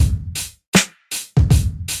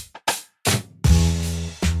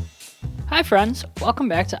Hi friends, welcome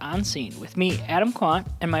back to On Scene with me, Adam Quant,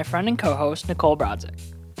 and my friend and co-host, Nicole Brodzik.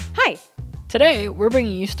 Hi! Today, we're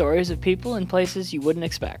bringing you stories of people and places you wouldn't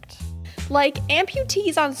expect. Like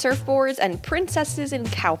amputees on surfboards and princesses in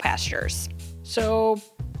cow pastures. So,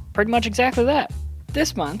 pretty much exactly that.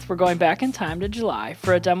 This month, we're going back in time to July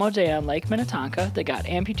for a demo day on Lake Minnetonka that got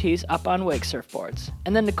amputees up on wake surfboards.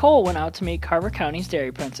 And then Nicole went out to meet Carver County's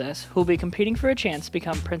Dairy Princess, who will be competing for a chance to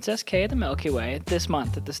become Princess Kay of the Milky Way this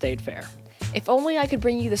month at the State Fair. If only I could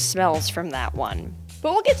bring you the smells from that one.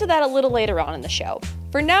 But we'll get to that a little later on in the show.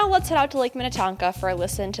 For now, let's head out to Lake Minnetonka for a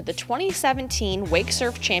listen to the 2017 Wake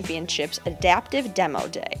Surf Championships Adaptive Demo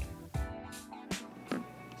Day.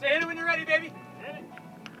 Say hit it when you're ready, baby. Hit it.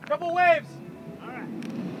 Couple waves.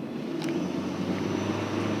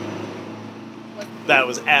 That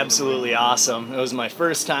was absolutely awesome. It was my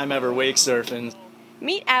first time ever wake surfing.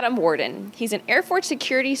 Meet Adam Warden. He's an Air Force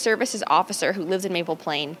Security Services officer who lives in Maple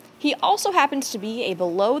Plain. He also happens to be a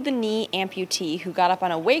below-the-knee amputee who got up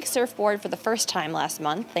on a wake surfboard for the first time last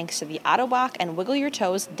month thanks to the Ottobock and Wiggle Your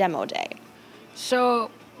Toes Demo Day. So,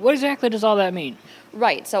 what exactly does all that mean?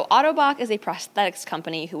 Right, so Ottobock is a prosthetics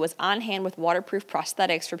company who was on hand with waterproof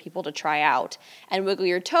prosthetics for people to try out, and Wiggle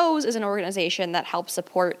Your Toes is an organization that helps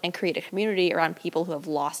support and create a community around people who have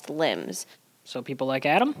lost limbs. So people like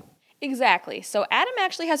Adam? Exactly. So Adam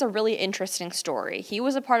actually has a really interesting story. He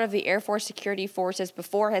was a part of the Air Force Security Forces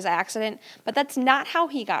before his accident, but that's not how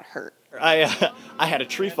he got hurt. I had a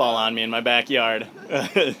tree fall on me in my backyard.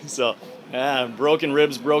 Broken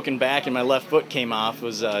ribs, broken back, and my left foot came off. It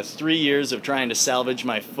was 3 years of trying to salvage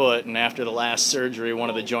my foot, and after the last surgery, one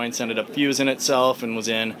of the joints ended up fusing itself and was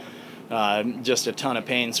in just a ton of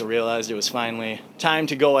pain, so realized it was finally time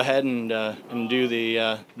to go ahead and do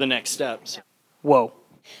the next steps. Whoa.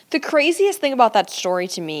 The craziest thing about that story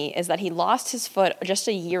to me is that he lost his foot just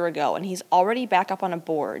a year ago, and he's already back up on a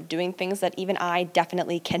board, doing things that even I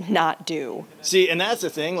definitely cannot do. See, and that's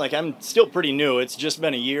the thing, like, I'm still pretty new. It's just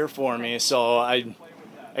been a year for me, so I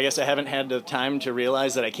guess I haven't had the time to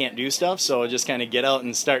realize that I can't do stuff, so I just kind of get out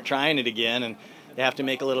and start trying it again, and you have to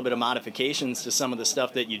make a little bit of modifications to some of the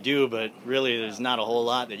stuff that you do, but really there's not a whole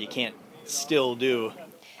lot that you can't still do.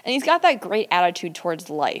 And he's got that great attitude towards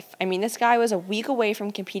life. I mean, this guy was a week away from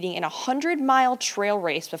competing in a 100-mile trail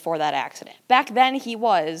race before that accident. Back then he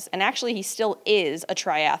was, and actually he still is, a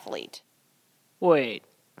triathlete. Wait,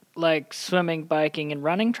 like swimming, biking, and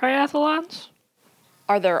running triathlons?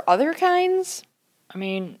 Are there other kinds? I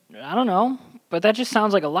mean, I don't know, but that just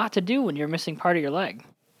sounds like a lot to do when you're missing part of your leg.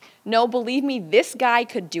 No, believe me, this guy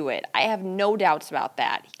could do it. I have no doubts about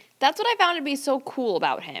that. That's what I found to be so cool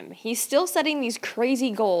about him. He's still setting these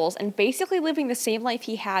crazy goals and basically living the same life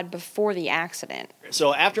he had before the accident.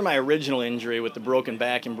 So after my original injury with the broken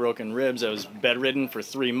back and broken ribs, I was bedridden for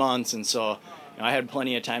 3 months, and so I had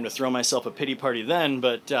plenty of time to throw myself a pity party then,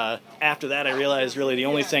 but after that I realized really the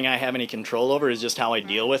only thing I have any control over is just how I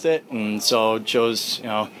deal with it, and so chose,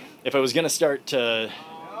 if I was going to start to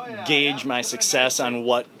gauge my success on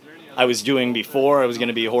what I was doing before, I was going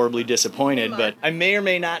to be horribly disappointed, but I may or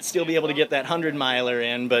may not still be able to get that 100-miler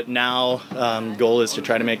in, but now goal is to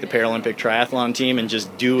try to make the Paralympic triathlon team and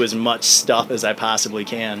just do as much stuff as I possibly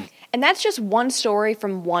can. And that's just one story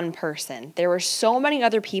from one person. There were so many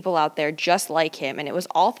other people out there just like him, and it was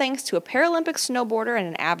all thanks to a Paralympic snowboarder and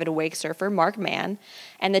an avid wake surfer, Mark Mann,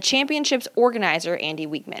 and the championship's organizer, Andy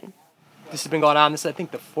Wiegman. This has been going on, this is I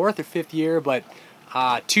think the 4th or 5th year, but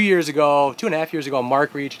 2.5 years ago,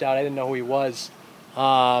 Mark reached out. I didn't know who he was.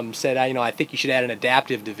 Said, I think you should add an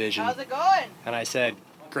adaptive division. How's it going? And I said,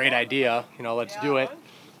 great idea. Let's do it.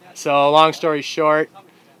 So long story short,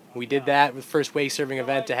 we did that with the first wake surfing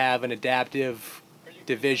event to have an adaptive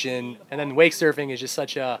division. And then wake surfing is just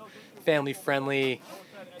such a family-friendly,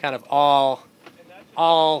 kind of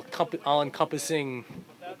all-encompassing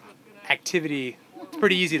activity. It's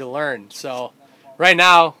pretty easy to learn. So right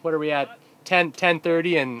now, what are we at?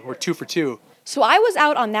 10:30, and we're 2 for 2. So I was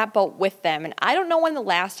out on that boat with them, and I don't know when the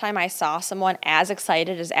last time I saw someone as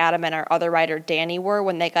excited as Adam and our other rider Danny were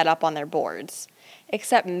when they got up on their boards.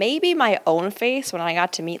 Except maybe my own face when I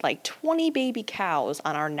got to meet like 20 baby cows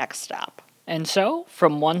on our next stop. And so,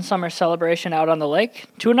 from one summer celebration out on the lake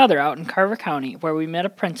to another out in Carver County where we met a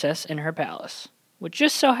princess in her palace, which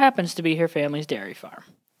just so happens to be her family's dairy farm.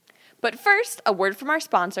 But first, a word from our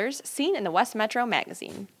sponsors, Scene in the West Metro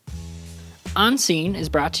magazine. On Scene is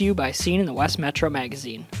brought to you by Scene in the West Metro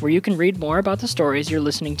magazine, where you can read more about the stories you're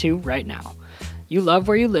listening to right now. You love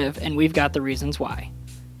where you live, and we've got the reasons why.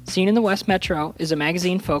 Scene in the West Metro is a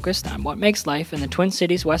magazine focused on what makes life in the Twin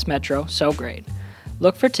Cities West Metro so great.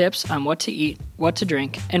 Look for tips on what to eat, what to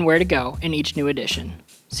drink, and where to go in each new edition.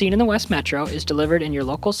 Seen in the West Metro is delivered in your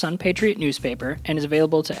local Sun Patriot newspaper and is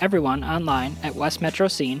available to everyone online at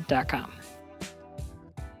westmetroscene.com.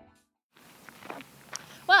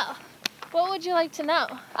 Well, what would you like to know?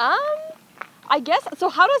 I guess, so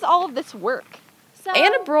how does all of this work? So,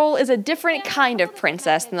 Anna Brohl is a different kind of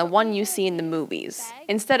princess than the one you see in the movies.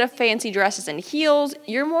 Instead of fancy dresses and heels,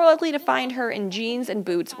 you're more likely to find her in jeans and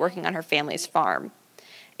boots working on her family's farm.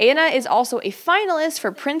 Anna is also a finalist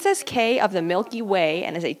for Princess K of the Milky Way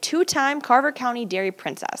and is a 2-time Carver County Dairy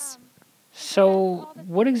Princess. So,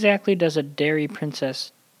 what exactly does a dairy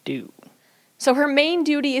princess do? So her main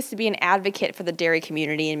duty is to be an advocate for the dairy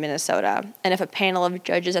community in Minnesota. And if a panel of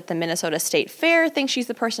judges at the Minnesota State Fair thinks she's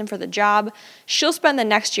the person for the job, she'll spend the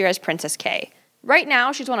next year as Princess K. Right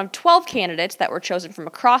now, she's one of 12 candidates that were chosen from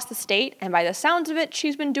across the state, and by the sounds of it,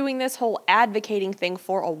 she's been doing this whole advocating thing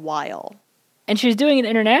for a while. And she's doing it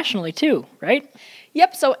internationally too, right?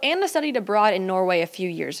 Yep, so Anna studied abroad in Norway a few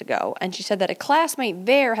years ago, and she said that a classmate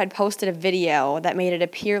there had posted a video that made it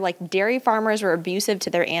appear like dairy farmers were abusive to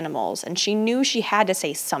their animals, and she knew she had to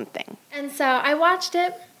say something. And so I watched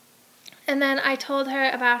it, and then I told her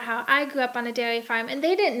about how I grew up on a dairy farm, and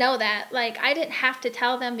they didn't know that. Like, I didn't have to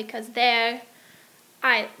tell them because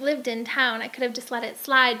I lived in town. I could have just let it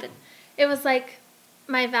slide, but it was like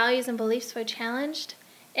my values and beliefs were challenged,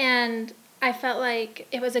 and I felt like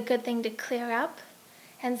it was a good thing to clear up.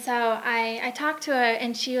 And so I talked to her,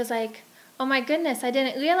 and she was like, oh my goodness, I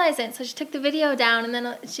didn't realize it. So she took the video down, and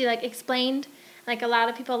then she explained, a lot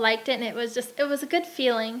of people liked it, and it was a good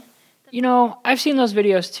feeling. You know, I've seen those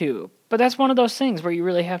videos too, but that's one of those things where you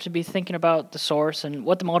really have to be thinking about the source and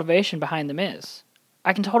what the motivation behind them is.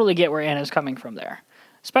 I can totally get where Anna's coming from there,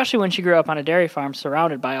 especially when she grew up on a dairy farm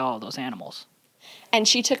surrounded by all of those animals. And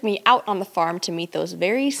she took me out on the farm to meet those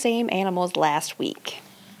very same animals last week.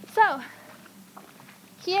 So,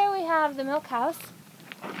 here we have the milk house.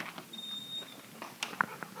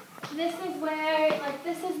 This is where,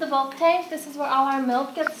 this is the bulk tank. This is where all our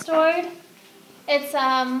milk gets stored. It's,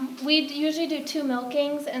 we usually do 2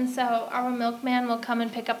 milkings, and so our milkman will come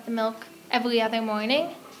and pick up the milk every other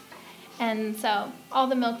morning. And so all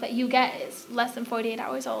the milk that you get is less than 48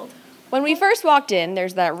 hours old. When we first walked in,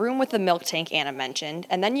 there's that room with the milk tank Anna mentioned,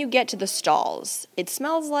 and then you get to the stalls. It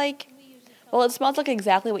smells like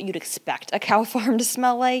exactly what you'd expect a cow farm to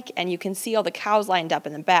smell like, and you can see all the cows lined up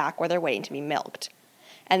in the back where they're waiting to be milked.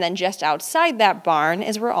 And then just outside that barn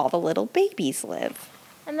is where all the little babies live.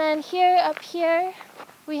 And then up here,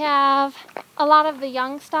 we have a lot of the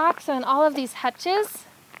young stock, so in all of these hutches,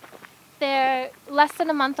 they're less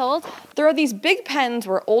than a month old. There are these big pens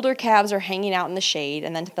where older calves are hanging out in the shade,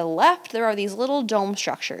 and then to the left, there are these little dome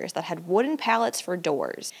structures that had wooden pallets for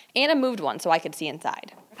doors. Anna moved one so I could see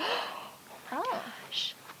inside. Oh,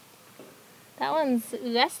 that one's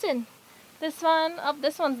resting. This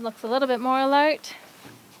one looks a little bit more alert.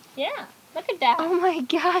 Yeah, look at that. Oh my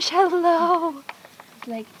gosh, hello.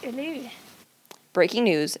 Hello. Breaking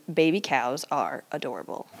news, baby cows are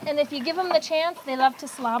adorable. And if you give them the chance, they love to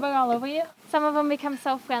slobber all over you. Some of them become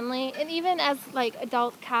so friendly, and even as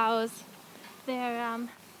adult cows, they're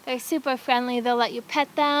super friendly. They'll let you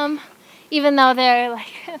pet them, even though they're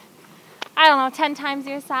 10 times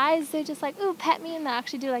your size. They're just ooh, pet me, and they'll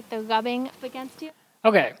actually do the rubbing up against you.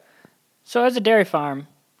 Okay, so as a dairy farm,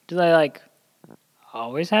 do they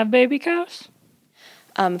always have baby cows?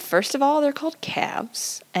 First of all, they're called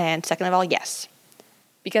calves, and second of all, yes.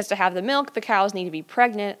 Because to have the milk, the cows need to be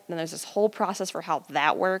pregnant, then there's this whole process for how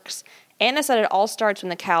that works. Anna said it all starts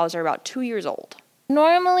when the cows are about 2 years old.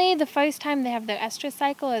 Normally, the first time they have their estrus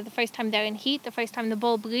cycle, or the first time they're in heat, the first time the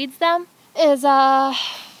bull breeds them, is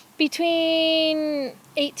between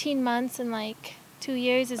 18 months and 2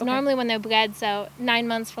 years is normally when they're bred, so 9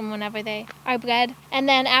 months from whenever they are bred. And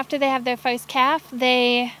then after they have their first calf,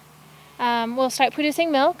 they will start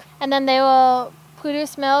producing milk, and then they will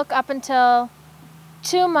produce milk up until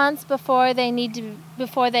 2 months before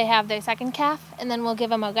they have their second calf, and then we'll give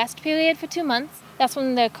them a rest period for 2 months. That's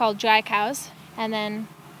when they're called dry cows. And then,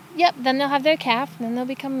 then they'll have their calf, and then they'll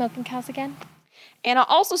become milking cows again. Anna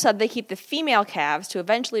also said they keep the female calves to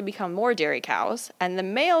eventually become more dairy cows, and the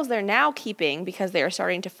males they're now keeping because they are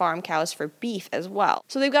starting to farm cows for beef as well.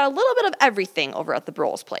 So they've got a little bit of everything over at the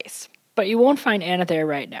Brohl's place. But you won't find Anna there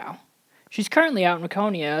right now. She's currently out in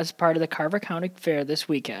Waconia as part of the Carver County Fair this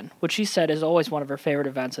weekend, which she said is always one of her favorite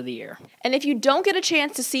events of the year. And if you don't get a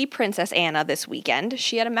chance to see Princess Anna this weekend,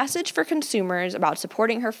 she had a message for consumers about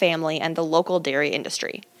supporting her family and the local dairy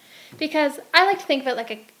industry. Because I like to think of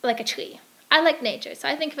it like a tree. I like nature, so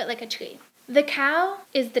I think of it like a tree. The cow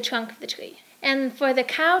is the trunk of the tree. And for the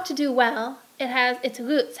cow to do well its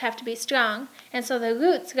roots have to be strong. And so the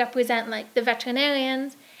roots represent like the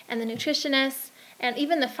veterinarians and the nutritionists and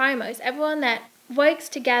even the farmers, everyone that works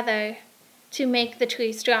together to make the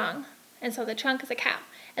tree strong. And so the trunk is a cow.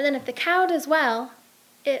 And then if the cow does well,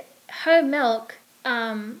 her milk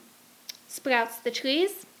sprouts the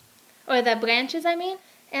trees, or the branches, I mean.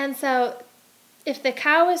 And so if the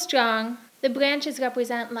cow is strong, the branches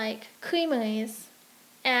represent like creameries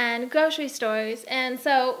and grocery stores. And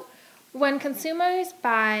so when consumers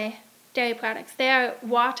buy dairy products, they are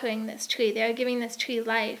watering this tree. They are giving this tree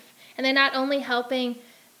life. And they're not only helping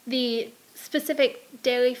the specific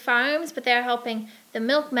dairy farms, but they're helping the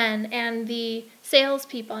milkmen and the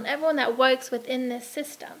salespeople and everyone that works within this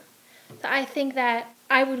system. So I think that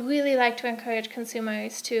I would really like to encourage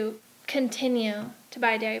consumers to continue to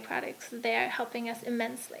buy dairy products. They are helping us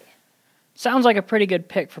immensely. Sounds like a pretty good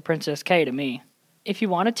pick for Princess K to me. If you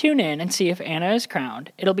want to tune in and see if Anna is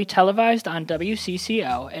crowned, it'll be televised on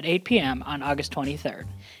WCCO at 8 p.m. on August 23rd.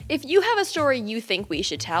 If you have a story you think we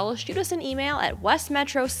should tell, shoot us an email at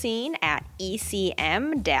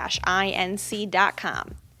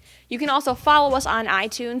westmetroscene@ecm-inc.com. You can also follow us on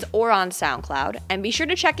iTunes or on SoundCloud, and be sure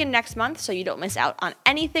to check in next month so you don't miss out on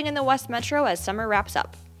anything in the West Metro as summer wraps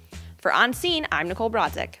up. For On Scene, I'm Nicole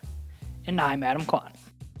Brodzik. And I'm Adam Kwan.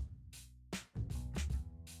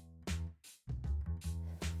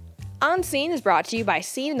 On Scene is brought to you by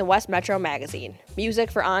Scene in the West Metro magazine. Music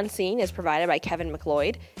for On Scene is provided by Kevin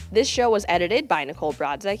McLeod. This show was edited by Nicole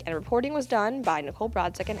Brodzik, and reporting was done by Nicole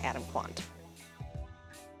Brodzik and Adam Quant.